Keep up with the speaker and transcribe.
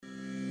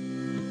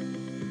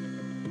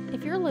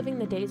If you're living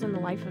the days in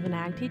the life of an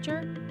ag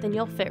teacher, then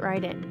you'll fit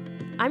right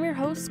in. I'm your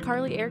host,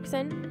 Carly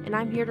Erickson, and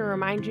I'm here to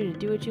remind you to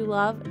do what you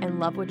love and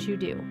love what you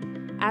do.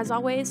 As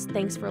always,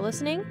 thanks for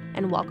listening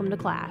and welcome to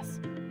class.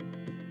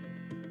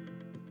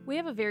 We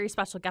have a very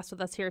special guest with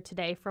us here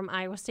today from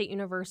Iowa State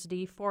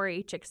University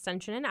 4-H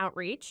Extension and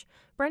Outreach.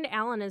 Brenda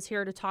Allen is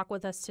here to talk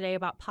with us today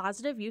about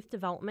positive youth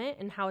development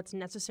and how it's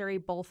necessary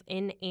both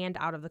in and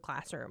out of the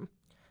classroom.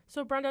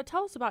 So Brenda,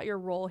 tell us about your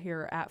role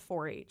here at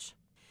 4-H.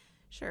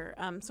 Sure.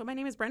 So my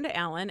name is Brenda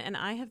Allen, and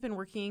I have been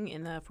working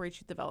in the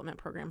 4-H Youth Development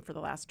Program for the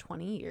last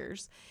 20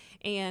 years.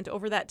 And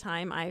over that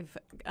time, I've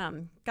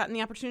gotten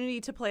the opportunity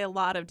to play a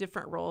lot of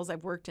different roles.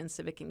 I've worked in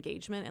civic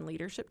engagement and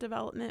leadership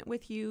development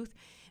with youth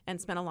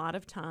and spent a lot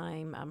of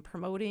time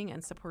promoting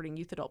and supporting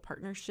youth-adult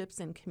partnerships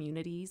in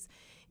communities.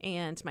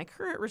 And my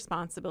current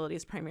responsibility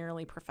is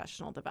primarily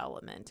professional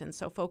development, and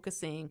so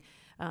focusing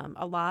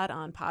a lot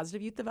on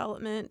positive youth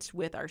development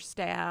with our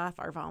staff,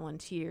 our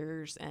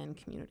volunteers, and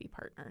community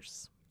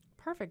partners.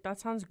 Perfect. That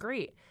sounds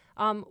great.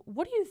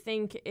 What do you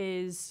think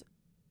is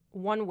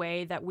one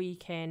way that we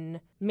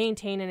can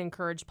maintain and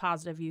encourage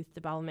positive youth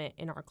development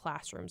in our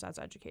classrooms as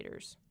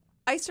educators?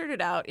 I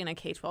started out in a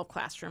K-12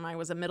 classroom. I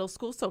was a middle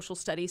school social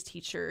studies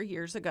teacher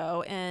years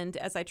ago, and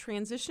as I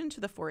transitioned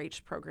to the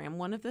 4-H program,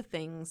 one of the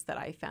things that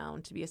I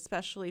found to be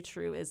especially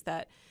true is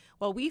that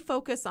while we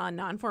focus on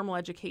non-formal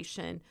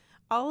education,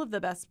 all of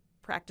the best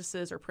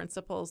practices or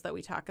principles that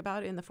we talk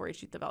about in the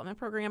 4-H Youth Development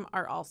Program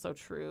are also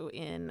true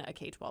in a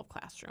K-12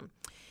 classroom.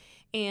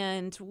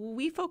 And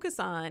we focus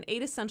on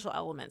 8 essential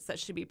elements that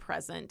should be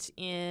present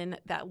in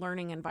that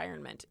learning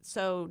environment.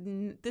 So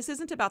this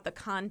isn't about the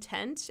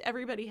content.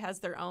 Everybody has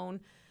their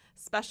own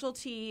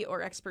specialty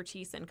or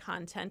expertise in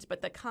content,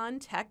 but the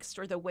context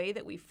or the way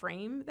that we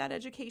frame that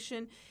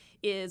education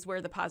is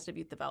where the positive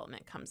youth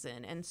development comes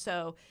in. And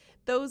so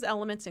those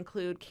elements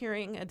include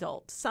caring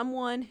adult,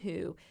 someone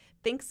who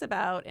thinks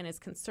about and is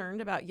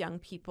concerned about young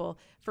people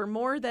for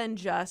more than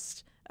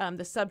just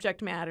the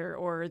subject matter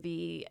or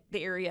the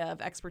area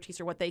of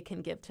expertise or what they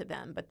can give to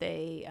them, but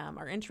they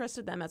are interested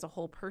in them as a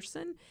whole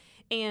person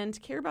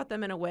and care about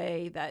them in a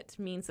way that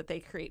means that they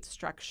create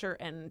structure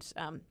and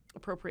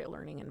appropriate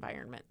learning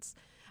environments.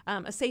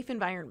 A safe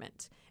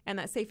environment, and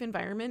that safe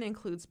environment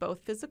includes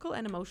both physical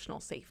and emotional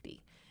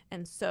safety.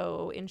 And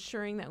so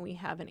ensuring that we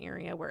have an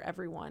area where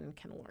everyone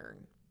can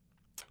learn.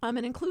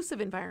 An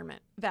inclusive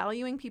environment,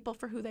 valuing people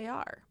for who they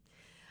are,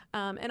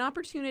 and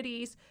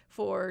opportunities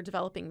for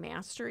developing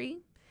mastery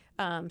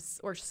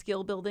or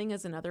skill building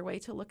is another way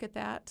to look at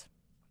that.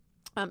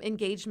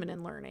 Engagement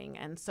in learning,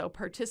 and so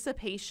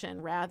participation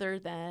rather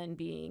than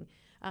being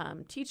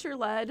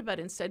teacher-led, but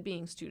instead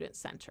being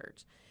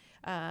student-centered.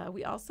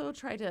 We also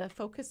try to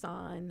focus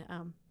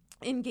on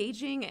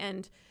engaging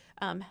and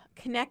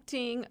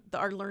connecting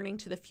our learning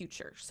to the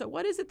future. So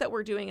what is it that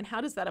we're doing and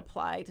how does that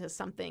apply to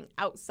something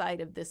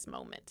outside of this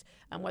moment,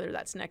 whether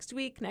that's next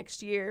week,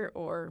 next year,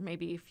 or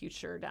maybe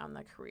future down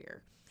the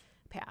career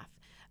path.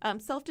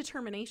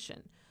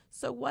 Self-determination.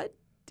 So what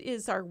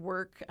is our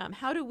work?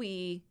 How do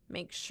we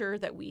make sure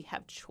that we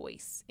have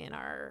choice in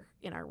our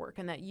work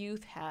and that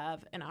youth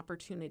have an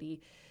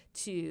opportunity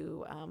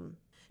to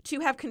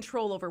have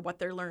control over what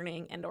they're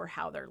learning and or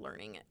how they're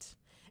learning it?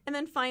 And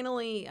then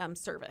finally,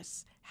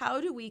 service. How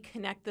do we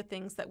connect the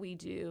things that we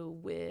do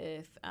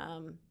with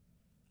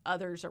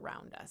others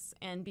around us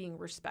and being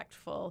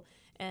respectful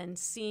and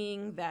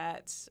seeing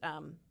that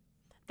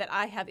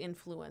I have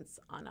influence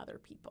on other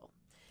people?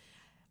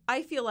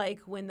 I feel like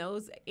when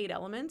those 8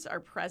 elements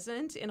are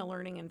present in a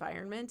learning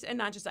environment, and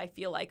not just I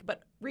feel like,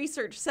 but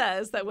research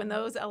says that when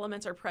those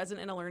elements are present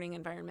in a learning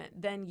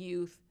environment, then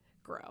youth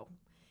grow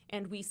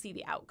and we see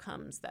the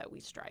outcomes that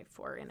we strive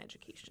for in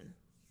education.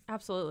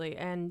 Absolutely.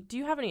 And do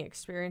you have any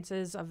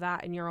experiences of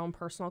that in your own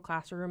personal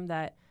classroom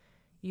that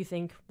you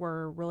think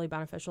were really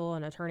beneficial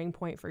and a turning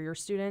point for your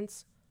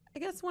students? I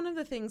guess one of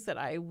the things that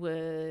I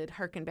would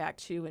hearken back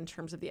to in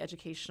terms of the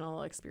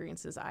educational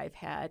experiences I've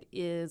had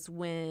is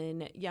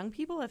when young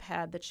people have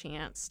had the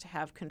chance to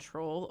have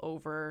control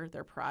over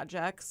their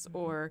projects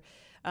or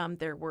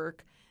their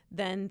work,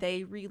 then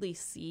they really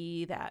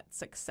see that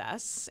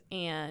success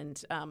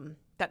and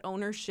that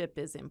ownership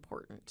is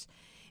important.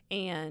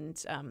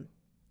 And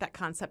that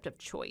concept of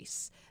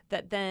choice,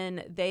 that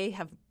then they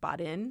have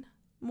bought in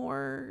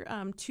more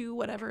to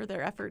whatever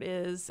their effort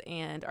is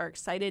and are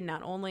excited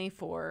not only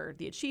for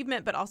the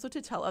achievement, but also to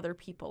tell other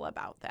people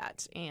about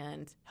that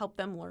and help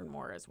them learn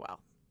more as well.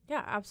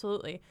 Yeah,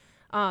 absolutely.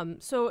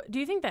 So do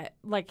you think that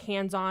like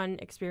hands-on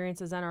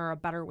experiences then are a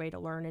better way to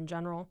learn in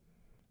general?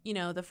 You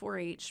know, the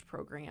 4-H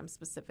program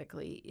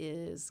specifically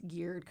is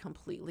geared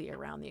completely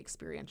around the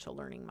experiential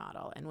learning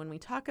model. And when we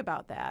talk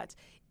about that,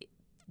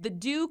 the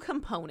do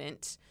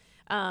component,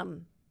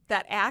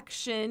 that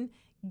action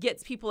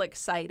gets people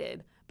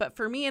excited. But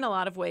for me, in a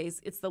lot of ways,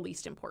 it's the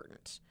least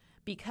important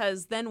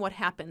because then what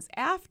happens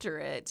after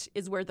it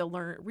is where the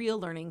real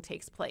learning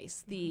takes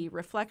place, the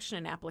reflection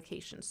and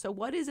application. So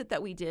what is it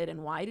that we did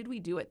and why did we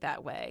do it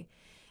that way?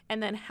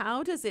 And then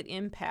how does it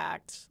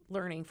impact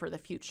learning for the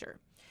future?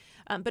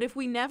 But if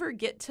we never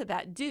get to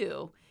that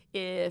do,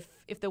 if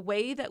the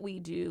way that we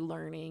do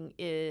learning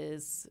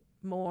is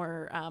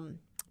more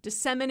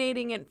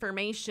disseminating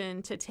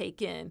information to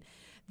take in,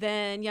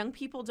 then young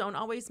people don't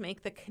always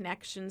make the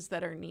connections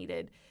that are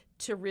needed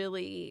to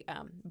really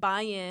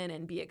buy in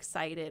and be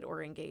excited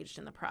or engaged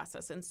in the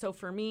process. And so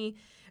for me,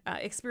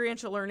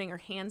 experiential learning or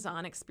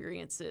hands-on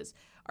experiences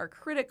are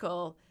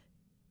critical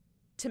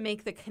to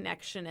make the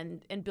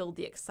connection and build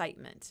the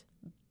excitement.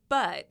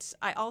 But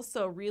I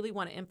also really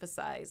want to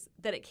emphasize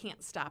that it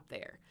can't stop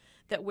there,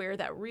 that where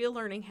that real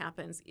learning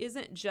happens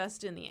isn't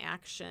just in the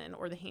action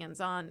or the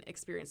hands-on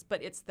experience,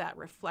 but it's that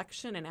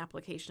reflection and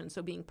application.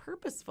 So being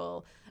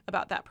purposeful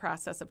about that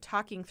process of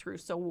talking through,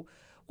 so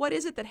what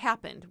is it that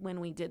happened when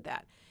we did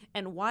that?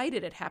 And why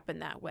did it happen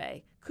that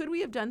way? Could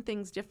we have done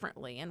things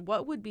differently? And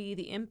what would be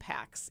the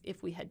impacts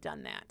if we had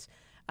done that?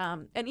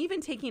 And even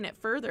taking it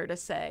further to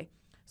say,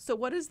 so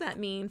what does that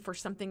mean for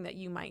something that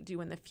you might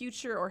do in the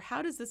future? Or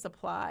how does this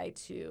apply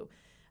to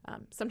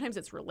sometimes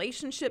it's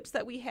relationships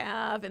that we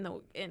have and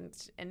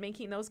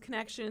making those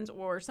connections,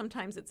 or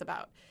sometimes it's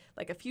about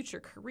like a future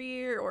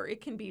career, or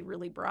it can be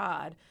really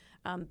broad.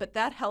 But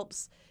that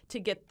helps to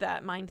get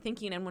that mind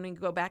thinking. And when we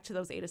go back to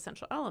those 8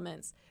 essential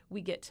elements,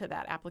 we get to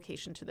that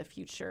application to the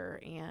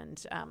future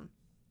and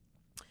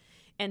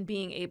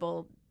being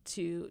able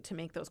to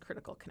make those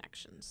critical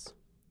connections.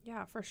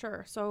 Yeah, for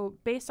sure. So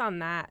based on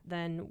that,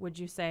 then would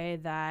you say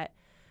that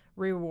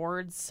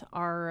rewards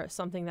are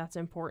something that's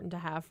important to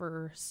have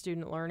for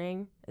student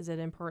learning? Is it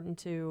important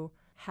to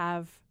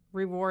have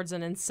rewards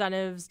and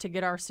incentives to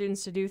get our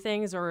students to do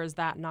things, or is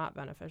that not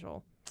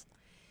beneficial?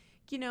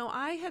 You know,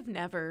 I have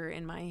never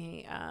in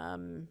my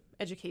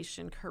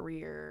education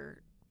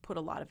career put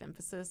a lot of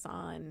emphasis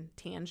on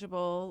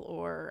tangible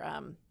or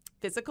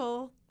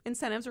physical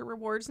incentives or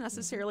rewards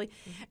necessarily,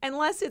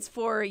 unless it's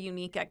for a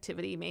unique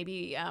activity.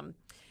 Maybe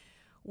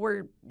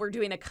we're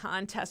doing a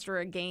contest or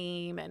a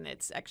game and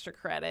it's extra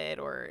credit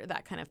or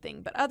that kind of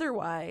thing. But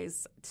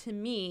otherwise, to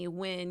me,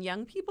 when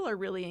young people are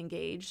really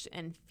engaged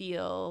and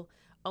feel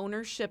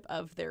ownership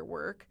of their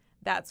work,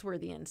 that's where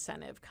the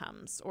incentive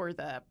comes, or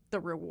the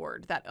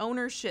reward. That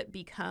ownership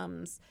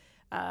becomes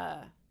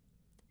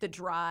the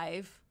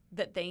drive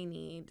that they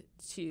need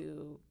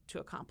to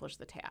accomplish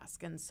the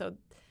task. And so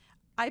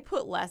I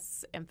put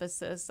less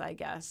emphasis, I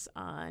guess,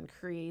 on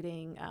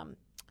creating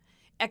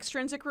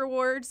extrinsic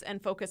rewards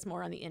and focus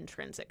more on the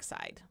intrinsic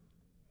side.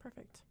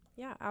 Perfect.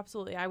 Yeah,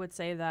 absolutely. I would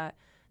say that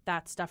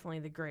that's definitely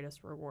the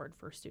greatest reward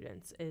for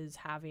students, is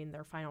having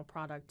their final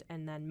product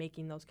and then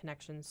making those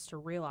connections to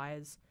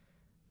realize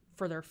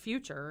for their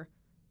future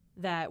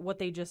that what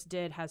they just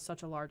did has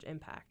such a large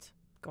impact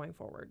going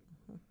forward.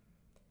 Mm-hmm.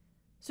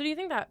 So do you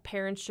think that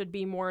parents should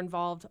be more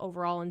involved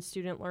overall in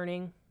student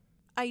learning?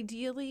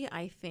 Ideally,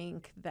 I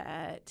think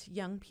that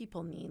young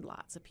people need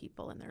lots of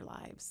people in their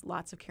lives,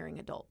 lots of caring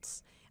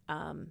adults.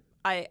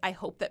 I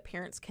hope that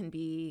parents can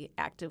be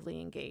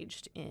actively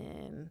engaged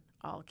in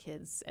all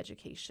kids'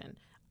 education.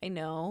 I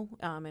know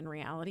in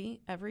reality,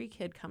 every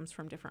kid comes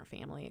from different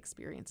family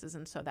experiences,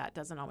 and so that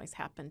doesn't always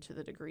happen to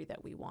the degree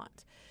that we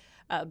want.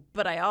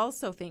 But I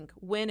also think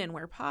when and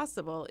where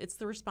possible, it's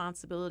the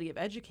responsibility of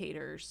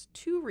educators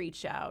to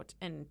reach out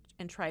and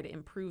try to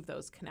improve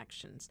those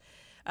connections.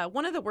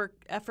 One of the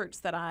work efforts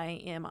that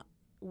I am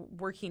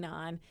working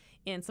on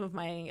in some of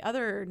my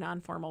other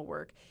non-formal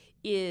work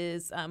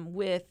is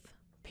with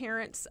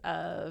parents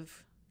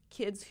of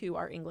kids who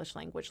are English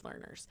language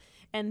learners.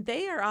 And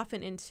they are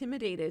often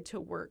intimidated to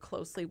work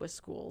closely with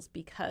schools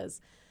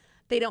because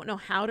they don't know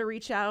how to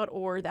reach out,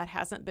 or that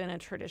hasn't been a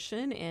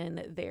tradition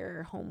in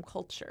their home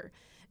culture.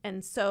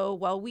 And so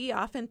while we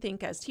often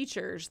think as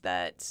teachers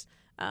that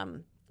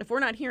if we're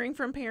not hearing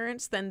from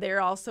parents, then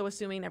they're also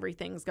assuming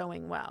everything's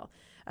going well.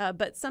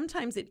 But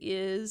sometimes it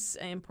is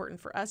important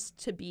for us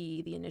to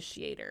be the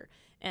initiator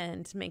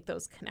and make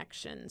those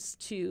connections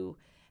to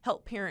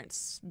help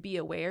parents be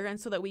aware, and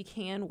so that we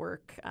can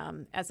work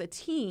as a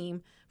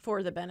team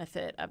for the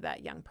benefit of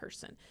that young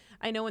person.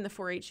 I know in the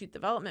 4-H Youth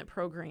Development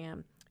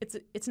Program,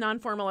 it's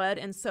non-formal ed,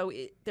 and so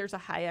there's a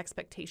high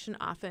expectation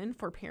often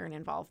for parent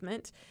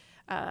involvement.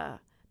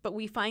 But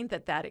we find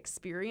that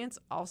experience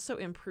also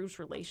improves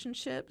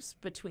relationships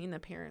between the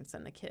parents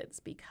and the kids,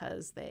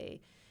 because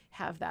they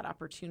have that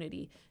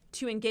opportunity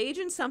to engage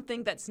in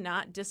something that's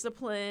not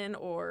discipline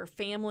or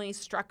family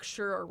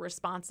structure or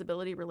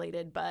responsibility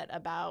related, but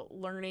about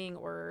learning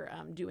or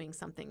doing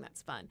something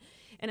that's fun.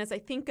 And as I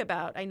think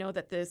about, I know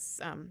that this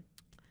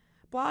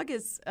blog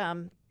is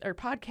or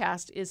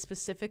podcast is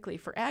specifically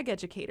for ag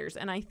educators,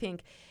 and I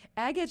think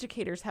ag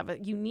educators have a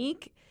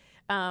unique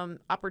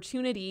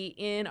opportunity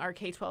in our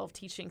K-12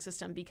 teaching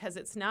system, because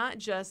it's not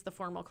just the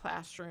formal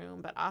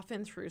classroom, but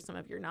often through some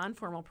of your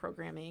non-formal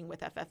programming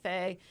with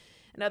FFA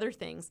and other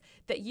things,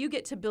 that you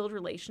get to build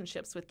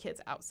relationships with kids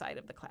outside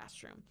of the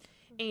classroom.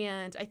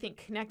 And I think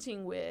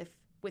connecting with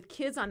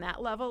kids on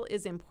that level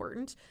is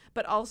important,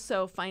 but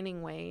also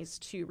finding ways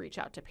to reach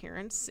out to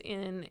parents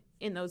in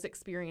those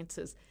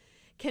experiences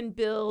can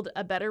build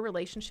a better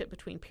relationship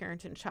between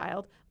parent and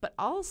child, but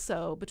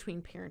also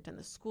between parent and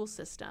the school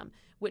system,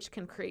 which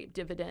can create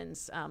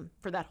dividends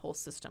for that whole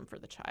system for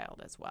the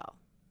child as well.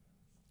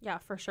 Yeah,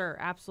 for sure.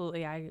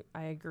 Absolutely. I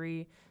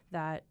agree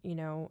that,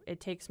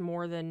 it takes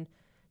more than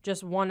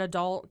just one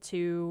adult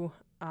to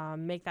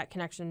make that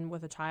connection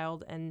with a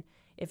child. And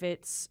if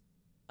it's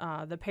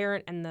the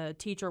parent and the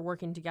teacher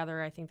working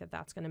together, I think that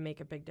that's going to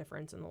make a big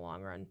difference in the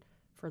long run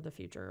for the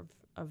future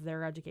of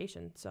their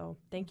education. So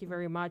thank you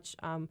very much.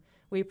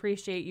 We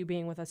appreciate you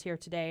being with us here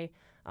today.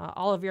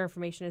 All of your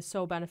information is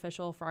so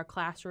beneficial for our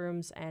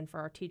classrooms and for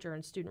our teacher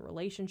and student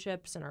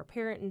relationships and our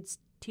parent and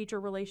teacher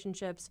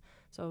relationships.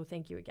 So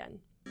thank you again.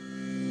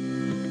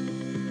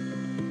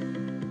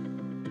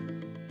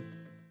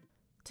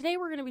 Today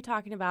we're going to be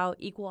talking about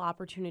equal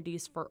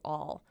opportunities for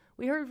all.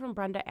 We heard from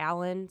Brenda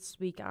Allen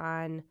speak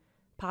on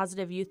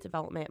positive youth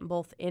development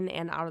both in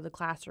and out of the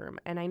classroom.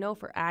 And I know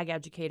for ag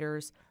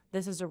educators,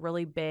 this is a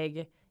really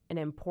big and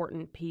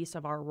important piece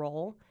of our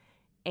role.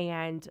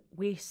 And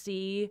we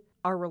see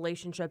our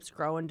relationships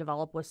grow and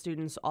develop with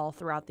students all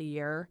throughout the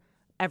year,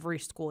 every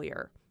school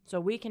year. So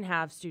we can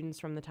have students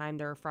from the time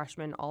they're a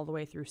freshman all the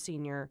way through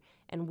senior,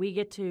 and we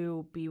get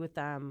to be with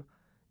them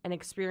and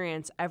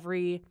experience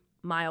every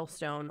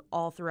milestone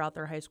all throughout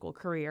their high school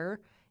career.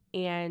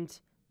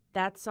 And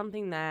that's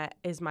something that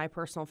is my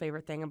personal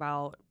favorite thing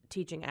about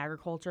teaching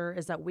agriculture,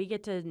 is that we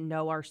get to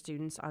know our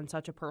students on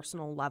such a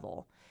personal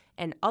level.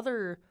 And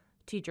other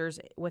teachers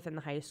within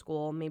the high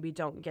school maybe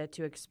don't get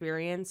to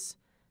experience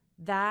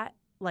that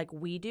like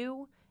we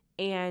do.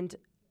 And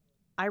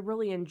I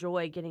really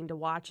enjoy getting to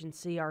watch and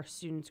see our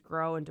students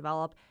grow and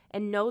develop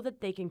and know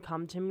that they can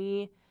come to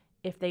me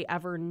if they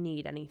ever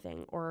need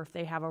anything or if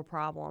they have a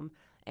problem.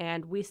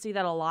 And we see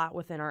that a lot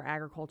within our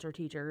agriculture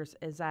teachers,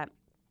 is that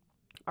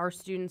our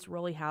students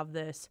really have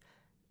this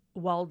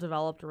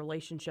well-developed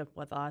relationship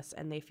with us,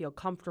 and they feel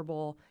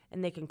comfortable,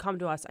 and they can come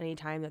to us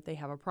anytime that they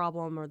have a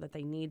problem or that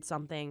they need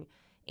something.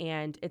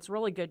 And it's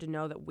really good to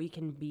know that we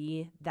can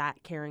be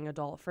that caring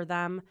adult for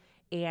them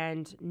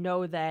and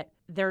know that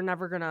they're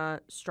never going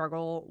to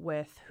struggle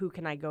with who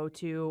can I go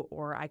to,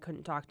 or I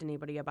couldn't talk to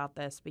anybody about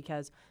this,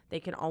 because they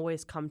can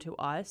always come to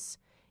us.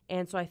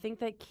 And so I think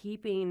that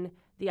keeping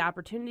the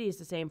opportunities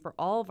the same for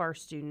all of our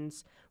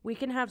students, we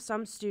can have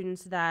some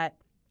students that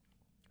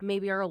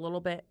maybe are a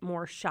little bit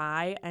more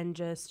shy and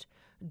just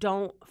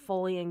don't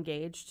fully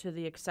engage to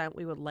the extent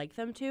we would like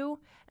them to.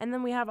 And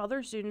then we have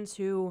other students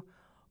who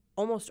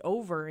almost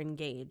over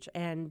engage,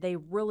 and they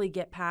really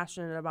get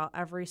passionate about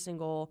every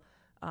single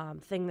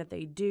thing that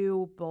they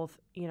do, both,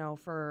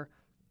 for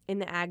in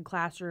the ag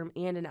classroom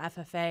and in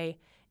FFA.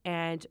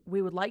 And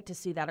we would like to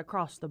see that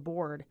across the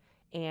board.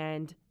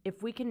 And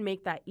if we can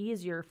make that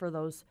easier for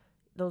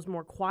those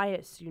more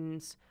quiet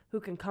students who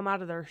can come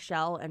out of their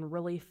shell and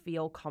really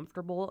feel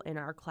comfortable in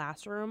our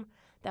classroom,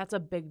 that's a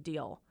big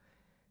deal.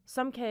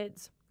 Some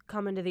kids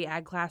come into the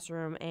ag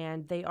classroom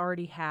and they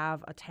already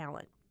have a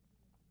talent.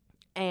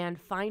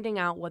 And finding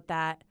out what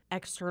that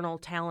external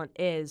talent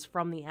is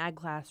from the ag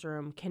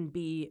classroom can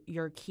be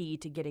your key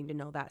to getting to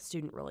know that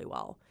student really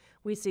well.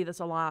 We see this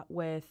a lot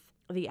with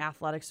the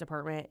athletics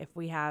department. If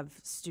we have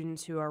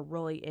students who are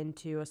really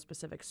into a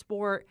specific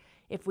sport,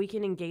 if we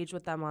can engage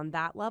with them on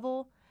that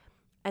level,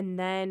 and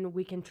then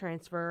we can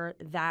transfer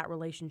that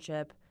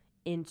relationship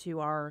into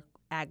our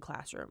ag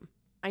classroom.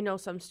 I know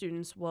some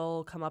students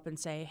will come up and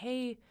say,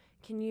 hey,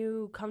 can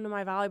you come to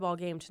my volleyball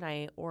game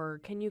tonight?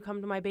 Or can you come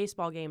to my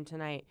baseball game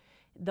tonight?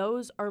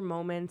 Those are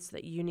moments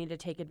that you need to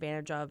take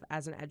advantage of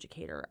as an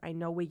educator. I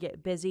know we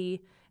get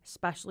busy,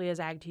 especially as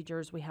ag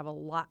teachers. We have a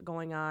lot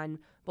going on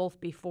both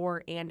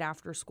before and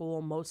after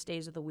school, most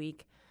days of the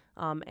week,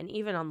 and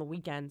even on the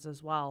weekends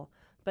as well.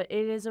 But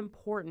it is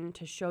important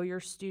to show your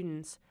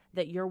students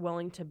that you're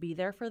willing to be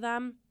there for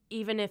them,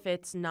 even if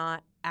it's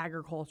not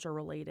agriculture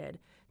related.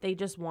 They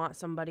just want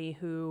somebody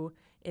who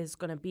is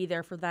going to be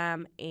there for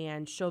them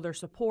and show their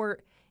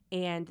support,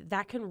 and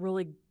that can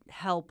really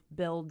help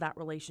build that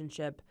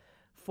relationship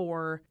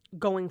for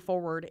going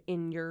forward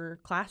in your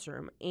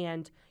classroom.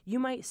 And you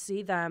might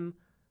see them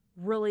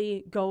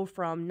really go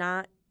from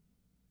not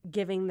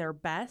giving their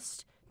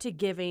best to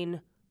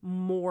giving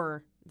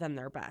more than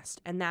their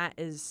best. And that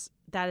is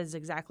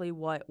exactly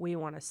what we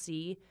want to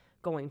see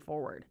going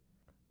forward.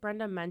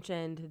 Brenda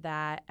mentioned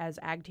that as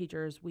ag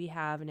teachers, we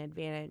have an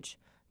advantage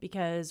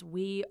because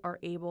we are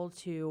able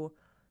to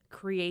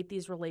create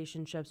these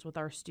relationships with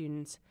our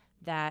students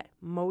that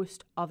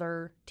most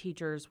other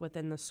teachers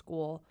within the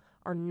school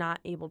are not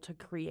able to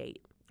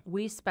create.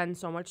 We spend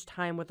so much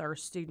time with our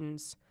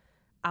students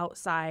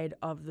outside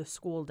of the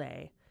school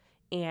day.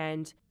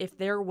 And if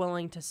they're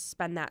willing to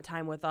spend that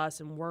time with us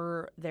and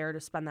we're there to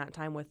spend that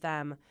time with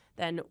them,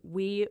 then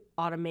we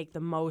ought to make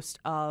the most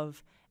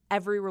of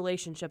every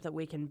relationship that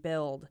we can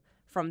build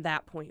from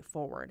that point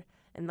forward.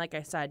 And like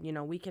I said,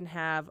 we can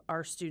have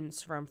our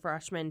students from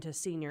freshman to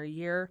senior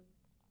year,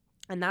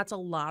 and that's a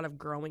lot of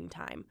growing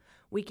time.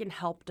 We can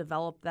help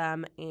develop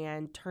them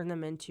and turn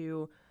them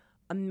into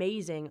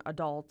amazing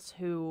adults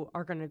who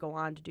are going to go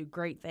on to do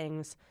great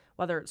things,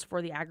 whether it's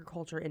for the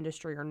agriculture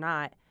industry or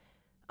not.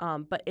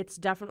 But it's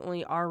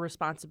definitely our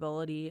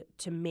responsibility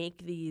to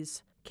make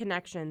these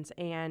connections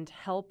and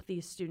help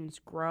these students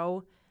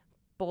grow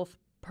both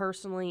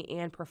personally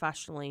and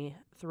professionally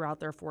throughout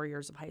their 4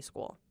 years of high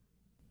school.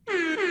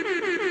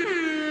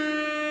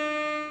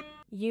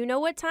 You know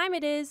what time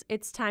it is.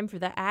 It's time for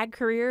the Ag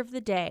Career of the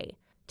Day.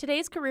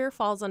 Today's career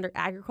falls under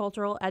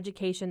agricultural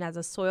education as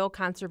a soil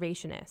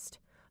conservationist.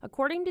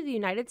 According to the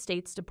United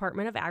States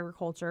Department of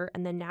Agriculture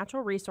and the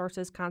Natural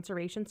Resources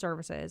Conservation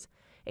Services,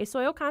 a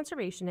soil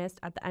conservationist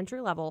at the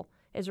entry level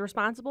is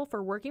responsible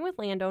for working with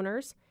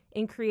landowners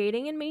in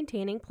creating and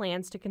maintaining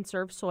plans to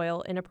conserve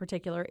soil in a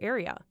particular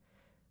area.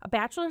 A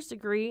bachelor's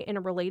degree in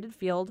a related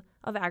field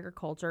of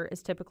agriculture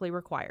is typically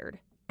required.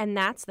 And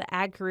that's the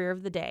Ag Career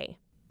of the Day.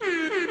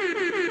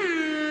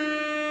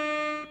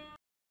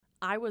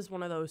 I was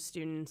one of those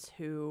students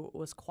who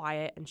was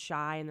quiet and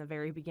shy in the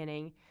very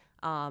beginning.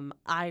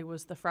 I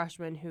was the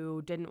freshman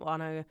who didn't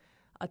want to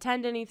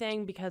attend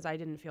anything because I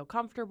didn't feel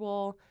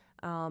comfortable.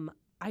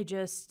 I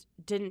just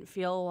didn't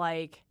feel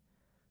like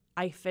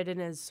I fit in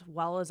as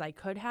well as I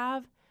could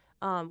have,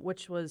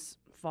 which was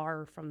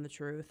far from the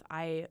truth.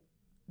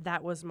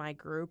 That was my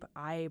group.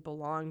 I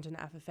belonged in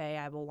FFA.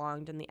 I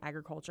belonged in the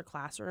agriculture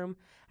classroom.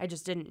 I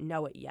just didn't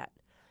know it yet.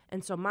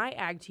 And so my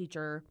ag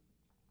teacher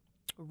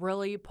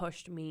really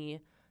pushed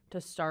me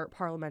to start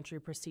parliamentary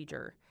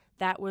procedure.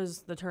 That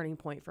was the turning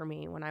point for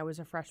me when I was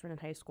a freshman in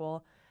high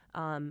school.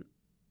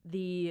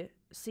 The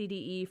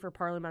CDE for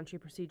parliamentary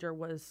procedure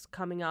was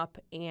coming up,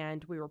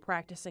 and we were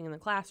practicing in the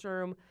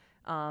classroom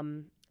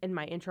in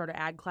my intro to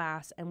ag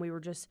class, and we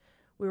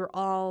were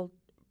all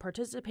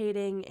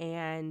participating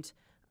and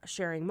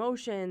sharing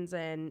motions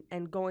and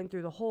going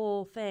through the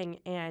whole thing.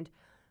 And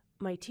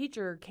my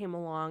teacher came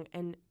along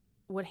and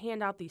would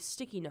hand out these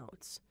sticky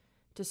notes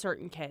to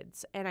certain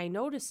kids, and I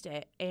noticed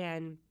it,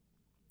 and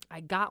I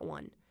got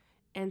one.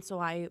 And so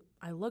I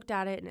looked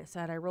at it, and it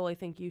said, "I really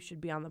think you should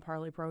be on the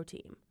Parley Pro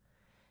team."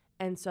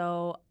 And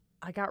so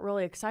I got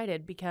really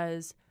excited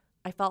because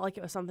I felt like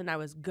it was something I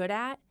was good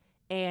at,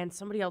 and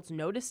somebody else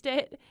noticed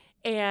it,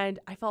 and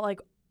I felt like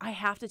I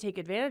have to take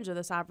advantage of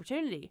this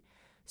opportunity.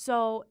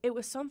 So it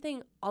was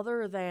something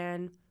other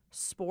than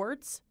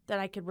sports that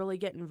I could really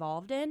get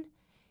involved in.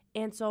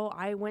 And so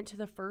I went to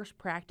the first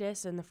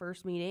practice and the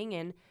first meeting,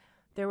 and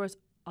there was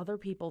other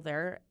people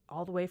there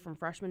all the way from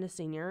freshman to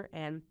senior,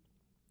 and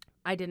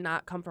I did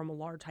not come from a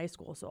large high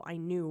school, so I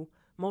knew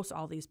most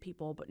all these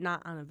people, but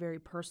not on a very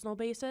personal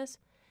basis.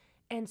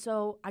 And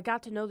so I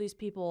got to know these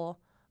people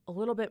a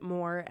little bit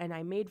more, and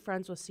I made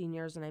friends with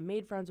seniors, and I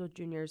made friends with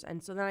juniors,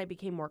 and so then I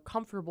became more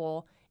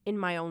comfortable in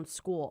my own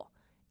school,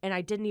 and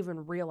I didn't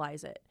even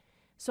realize it.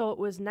 So it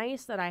was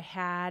nice that I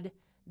had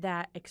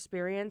that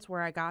experience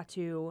where I got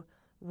to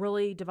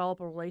really develop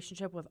a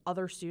relationship with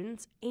other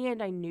students,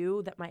 and I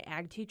knew that my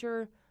ag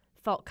teacher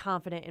felt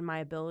confident in my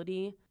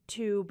ability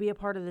to be a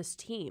part of this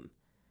team.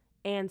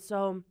 And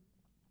so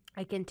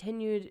I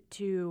continued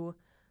to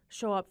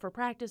show up for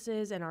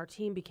practices, and our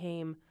team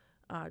became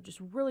just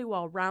really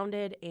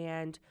well-rounded,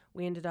 and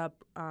we ended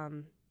up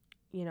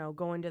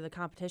going to the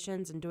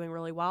competitions and doing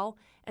really well.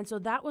 And so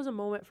that was a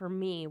moment for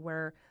me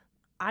where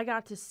I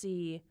got to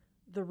see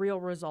the real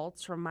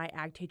results from my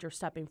ag teacher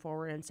stepping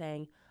forward and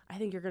saying, "I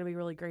think you're going to be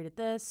really great at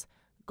this.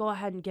 Go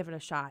ahead and give it a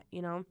shot,"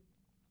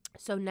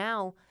 So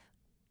now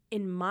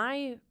in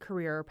my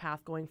career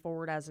path going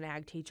forward as an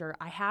ag teacher,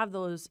 I have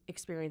those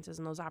experiences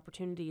and those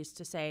opportunities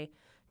to say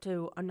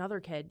to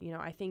another kid,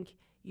 "I think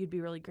you'd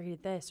be really great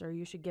at this, or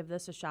you should give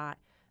this a shot,"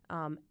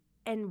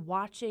 and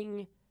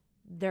watching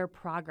their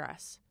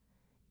progress.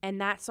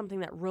 And that's something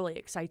that really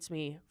excites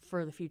me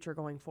for the future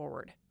going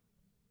forward.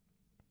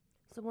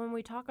 So when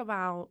we talk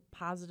about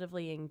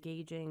positively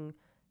engaging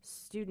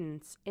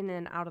students in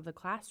and out of the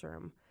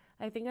classroom,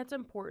 I think it's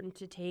important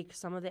to take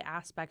some of the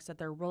aspects that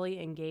they're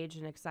really engaged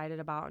and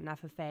excited about in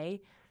FFA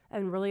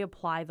and really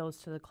apply those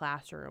to the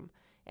classroom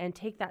and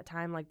take that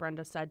time, like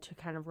Brenda said, to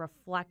kind of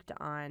reflect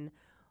on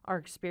our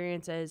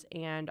experiences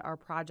and our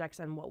projects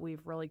and what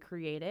we've really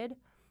created,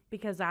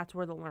 because that's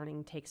where the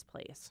learning takes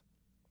place.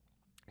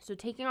 So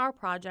taking our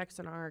projects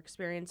and our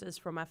experiences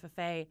from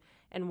FFA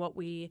and what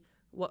we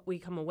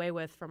come away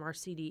with from our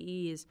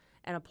CDEs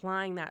and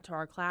applying that to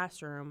our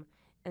classroom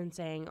and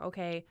saying,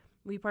 okay,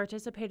 we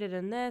participated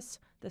in this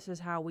is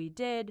how we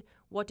did,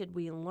 what did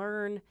we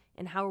learn,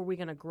 and how are we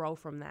going to grow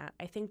from that?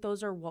 I think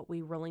those are what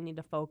we really need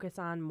to focus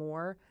on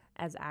more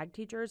as ag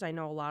teachers. I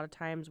know a lot of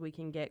times we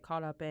can get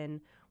caught up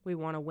in we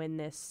want to win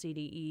this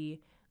CDE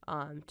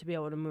to be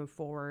able to move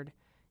forward.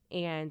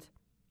 And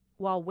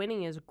while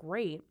winning is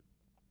great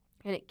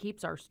and it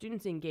keeps our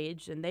students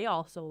engaged and they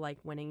also like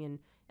winning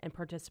and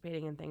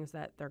participating in things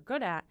that they're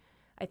good at,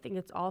 I think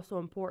it's also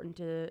important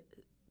to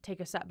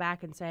take a step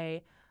back and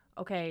say,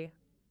 okay,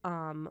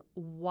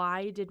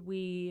 why did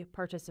we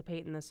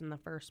participate in this in the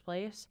first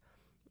place?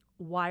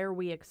 Why are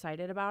we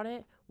excited about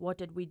it? What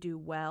did we do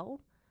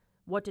well?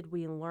 What did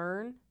we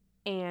learn?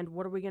 And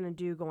what are we going to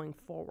do going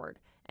forward?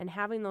 And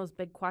having those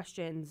big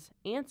questions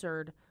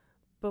answered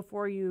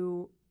before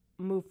you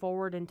move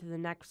forward into the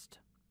next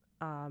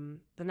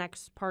the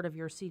next part of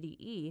your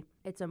CDE,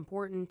 it's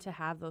important to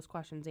have those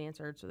questions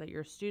answered so that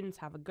your students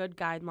have a good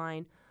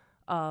guideline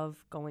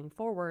of going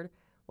forward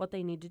what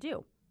they need to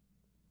do.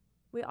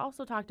 We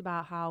also talked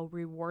about how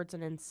rewards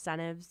and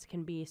incentives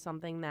can be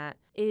something that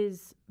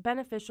is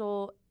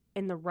beneficial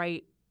in the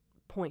right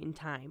point in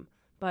time,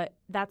 but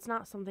that's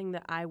not something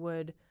that I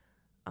would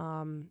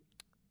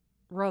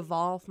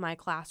revolve my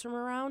classroom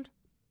around.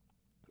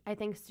 I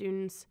think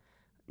students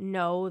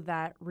know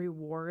that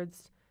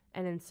rewards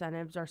and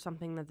incentives are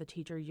something that the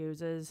teacher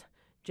uses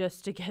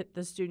just to get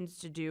the students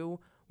to do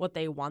what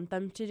they want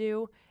them to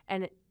do.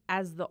 And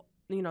as the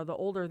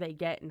older they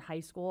get in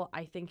high school,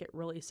 I think it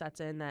really sets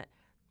in that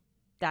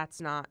that's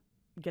not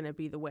going to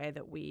be the way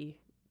that we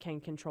can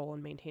control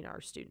and maintain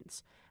our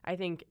students. I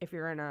think if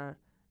you're in a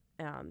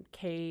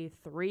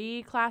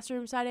K-3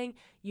 classroom setting,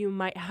 you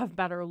might have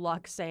better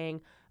luck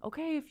saying,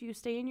 okay, if you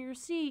stay in your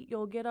seat,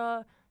 you'll get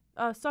a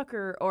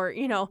sucker, or,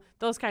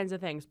 those kinds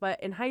of things.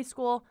 But in high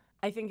school,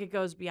 I think it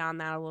goes beyond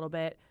that a little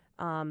bit.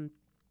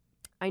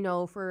 I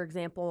know, for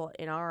example,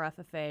 in our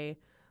FFA,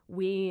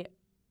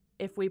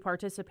 if we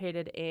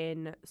participated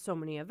in so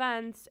many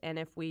events and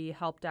if we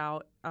helped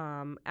out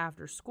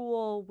after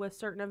school with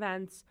certain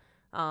events,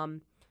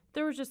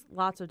 there was just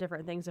lots of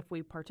different things if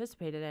we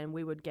participated in,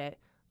 we would get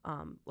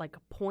like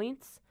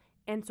points.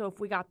 And so if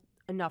we got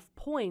enough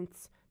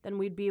points, then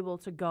we'd be able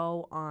to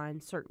go on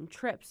certain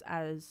trips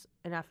as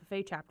an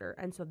FFA chapter.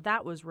 And so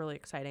that was really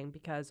exciting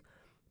because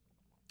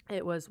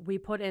we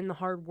put in the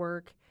hard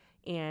work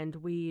and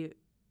we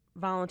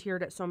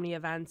volunteered at so many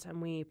events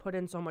and we put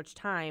in so much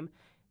time,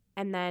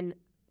 and then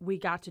we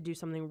got to do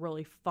something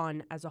really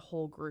fun as a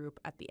whole group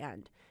at the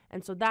end.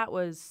 And so that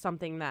was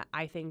something that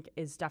I think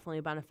is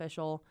definitely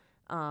beneficial.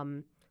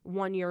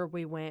 One year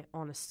we went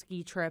on a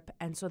ski trip,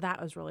 and so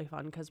that was really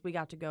fun because we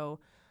got to go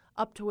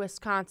up to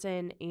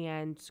Wisconsin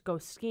and go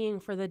skiing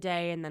for the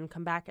day and then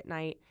come back at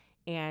night,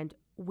 and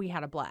we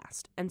had a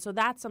blast. And so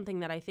that's something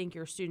that I think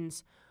your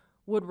students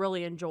would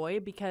really enjoy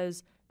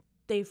because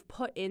they've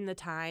put in the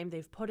time,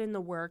 they've put in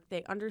the work,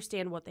 they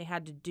understand what they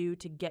had to do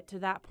to get to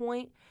that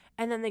point,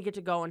 and then they get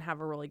to go and have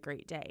a really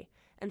great day.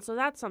 And so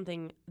that's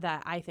something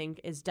that I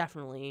think is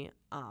definitely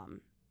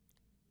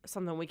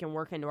something we can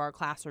work into our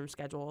classroom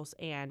schedules,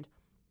 and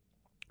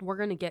we're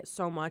going to get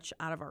so much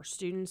out of our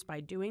students by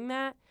doing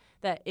that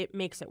it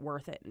makes it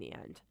worth it in the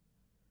end.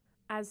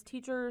 As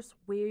teachers,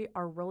 we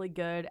are really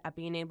good at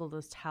being able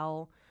to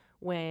tell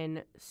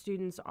when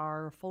students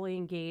are fully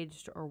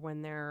engaged or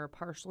when they're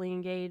partially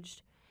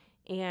engaged.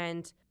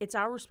 And it's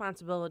our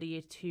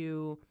responsibility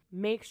to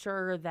make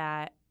sure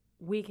that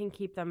we can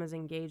keep them as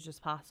engaged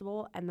as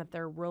possible and that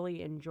they're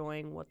really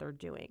enjoying what they're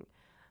doing.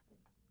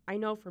 I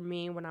know for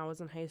me, when I was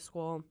in high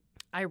school,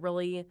 I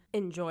really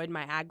enjoyed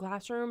my ag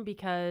classroom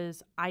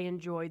because I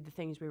enjoyed the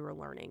things we were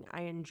learning.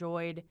 I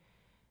enjoyed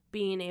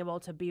being able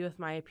to be with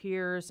my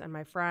peers and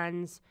my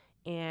friends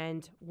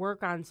and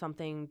work on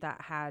something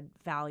that had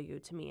value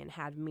to me and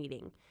had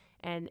meaning.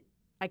 And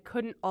I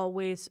couldn't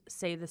always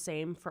say the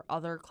same for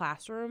other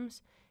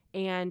classrooms,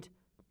 and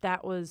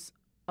that was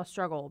a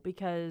struggle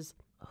because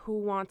who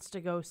wants to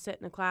go sit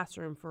in a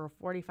classroom for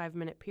a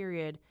 45-minute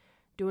period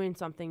doing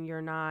something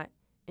you're not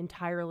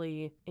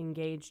entirely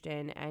engaged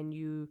in and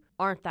you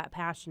aren't that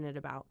passionate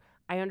about?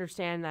 I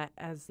understand that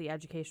as the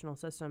educational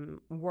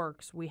system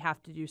works, we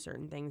have to do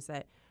certain things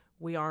that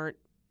we aren't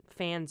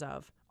fans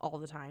of all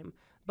the time,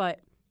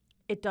 but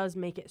it does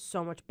make it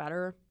so much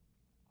better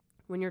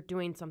when you're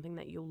doing something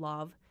that you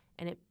love,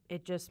 and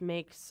it just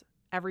makes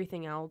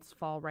everything else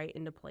fall right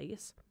into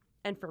place.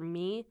 And for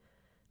me,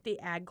 the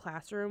ag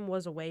classroom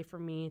was a way for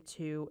me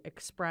to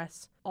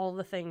express all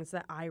the things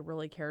that I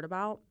really cared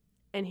about.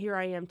 And here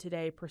I am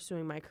today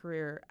pursuing my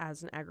career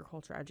as an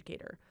agriculture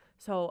educator.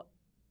 So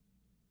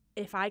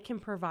if I can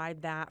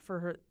provide that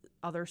for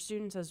other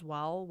students as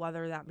well,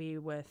 whether that be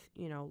with,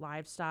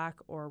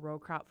 livestock or row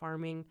crop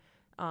farming,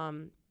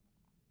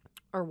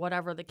 or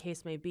whatever the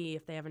case may be,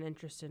 if they have an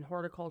interest in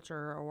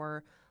horticulture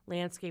or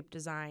landscape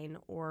design,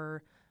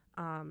 or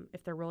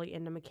if they're really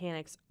into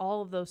mechanics,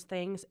 all of those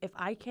things, if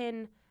I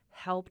can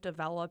help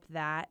develop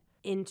that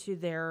into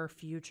their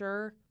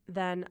future,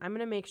 then I'm going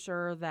to make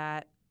sure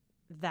that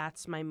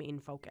that's my main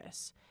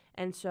focus.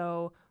 And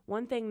so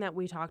one thing that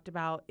we talked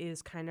about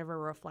is kind of a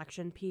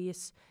reflection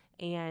piece,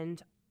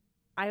 and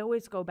I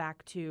always go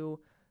back to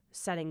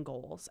setting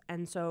goals.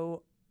 And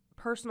so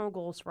personal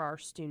goals for our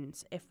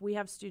students. If we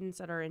have students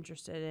that are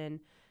interested in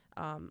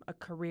a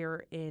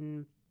career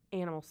in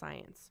animal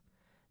science,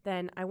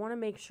 then I want to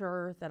make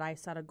sure that I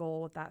set a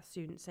goal with that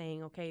student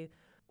saying, okay,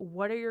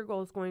 what are your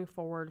goals going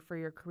forward for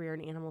your career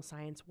in animal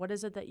science? What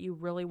is it that you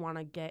really want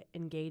to get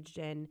engaged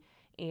in?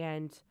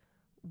 And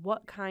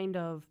what kind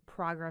of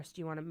progress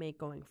do you want to make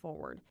going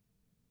forward?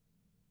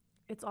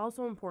 It's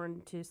also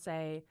important to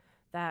say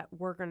that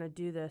we're going to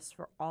do this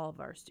for all of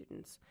our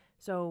students.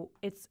 So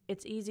it's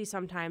easy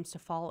sometimes to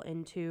fall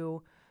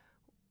into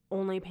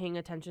only paying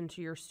attention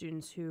to your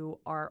students who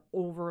are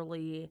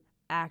overly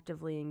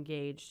actively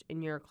engaged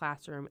in your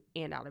classroom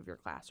and out of your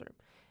classroom.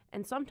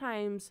 And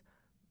sometimes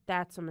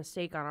that's a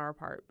mistake on our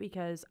part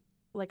because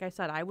like I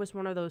said, I was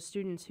one of those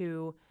students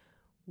who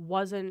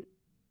wasn't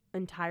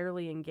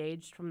entirely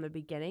engaged from the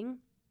beginning.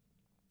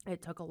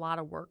 It took a lot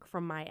of work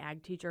from my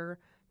ag teacher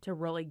to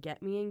really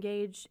get me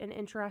engaged and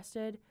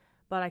interested.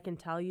 But I can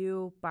tell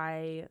you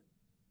by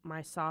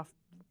my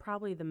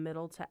probably the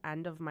middle to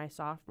end of my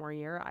sophomore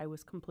year, I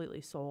was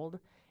completely sold.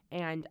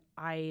 And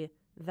I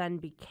then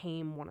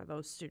became one of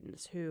those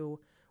students who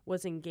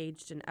was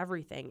engaged in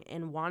everything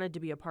and wanted to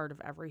be a part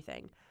of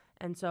everything.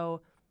 And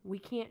so we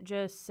can't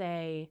just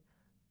say,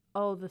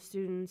 oh, the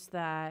students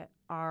that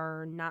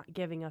are not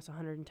giving us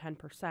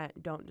 110%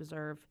 don't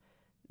deserve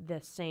the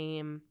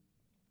same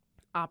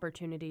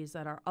opportunities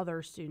that our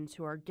other students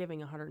who are giving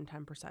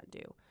 110%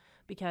 do.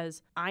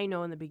 Because I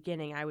know in the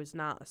beginning I was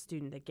not a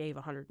student that gave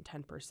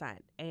 110%.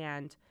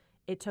 And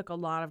it took a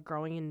lot of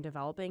growing and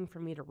developing for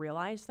me to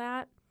realize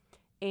that.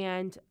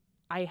 And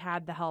I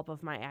had the help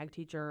of my ag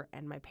teacher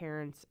and my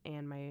parents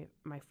and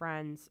my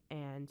friends.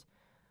 And,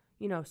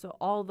 so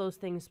all those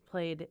things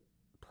played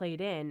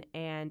in.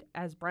 And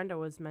as Brenda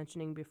was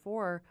mentioning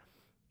before,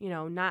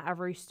 not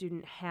every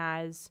student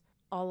has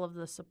all of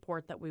the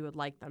support that we would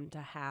like them to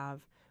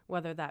have,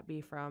 whether that be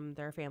from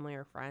their family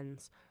or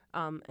friends.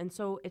 And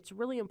so it's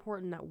really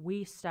important that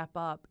we step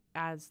up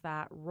as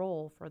that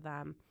role for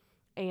them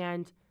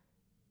and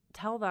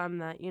tell them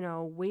that,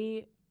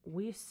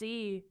 we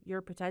see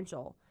your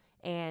potential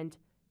and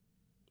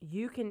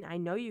I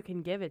know you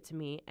can give it to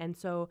me. And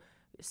so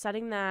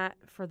setting that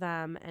for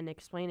them and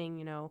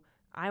explaining,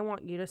 I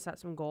want you to set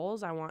some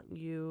goals. I want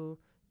you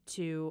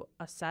to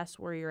assess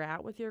where you're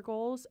at with your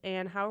goals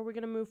and how are we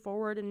going to move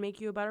forward and make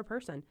you a better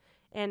person.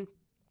 And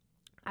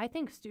I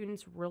think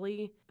students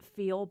really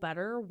feel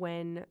better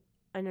when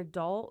an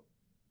adult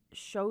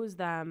shows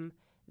them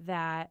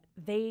that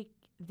they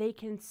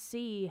can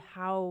see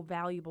how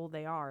valuable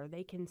they are.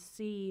 They can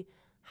see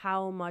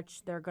how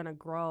much they're going to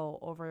grow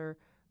over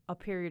a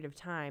period of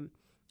time.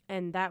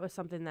 And that was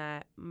something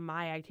that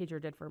my ag teacher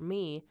did for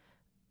me.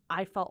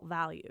 I felt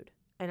valued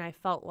and I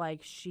felt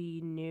like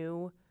she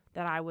knew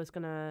that I was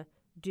going to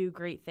do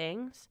great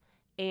things.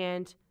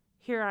 And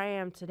here I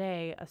am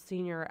today, a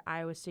senior at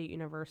Iowa State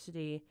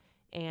University,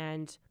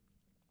 and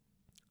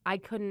I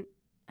couldn't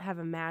have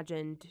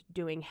imagined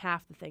doing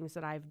half the things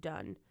that I've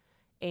done.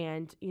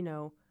 And,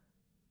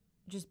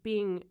 just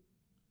being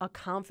a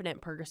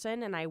confident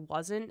person, and I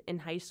wasn't in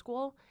high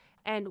school.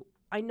 And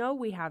I know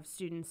we have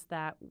students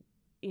that,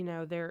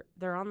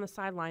 they're on the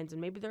sidelines and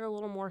maybe they're a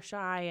little more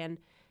shy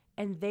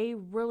and they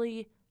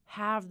really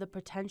have the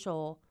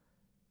potential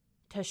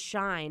to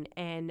shine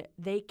and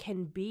they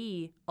can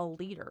be a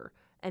leader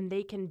and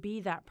they can be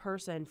that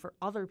person for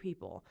other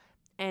people.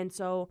 And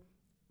so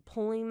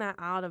pulling that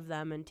out of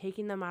them and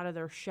taking them out of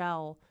their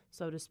shell,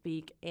 so to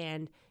speak,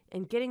 and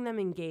getting them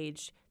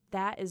engaged,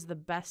 that is the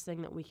best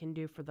thing that we can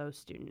do for those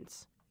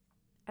students.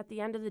 At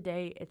the end of the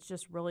day, it's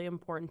just really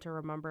important to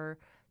remember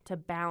to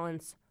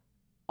balance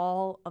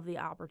all of the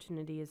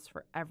opportunities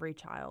for every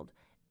child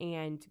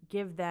and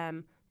give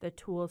them the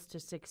tools to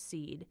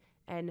succeed.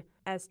 And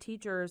as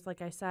teachers,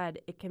 like I said,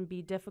 it can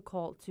be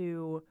difficult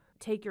to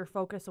take your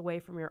focus away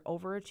from your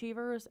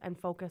overachievers and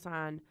focus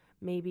on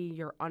maybe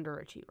your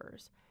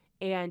underachievers.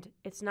 And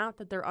it's not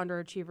that they're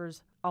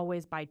underachievers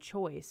always by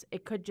choice.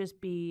 It could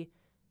just be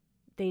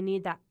they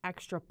need that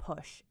extra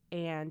push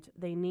and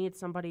they need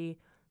somebody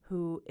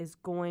who is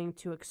going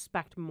to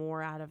expect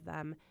more out of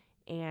them.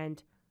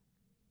 And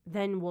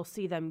then we'll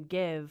see them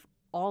give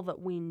all that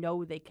we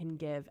know they can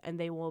give, and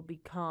they will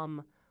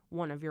become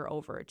one of your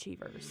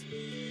overachievers.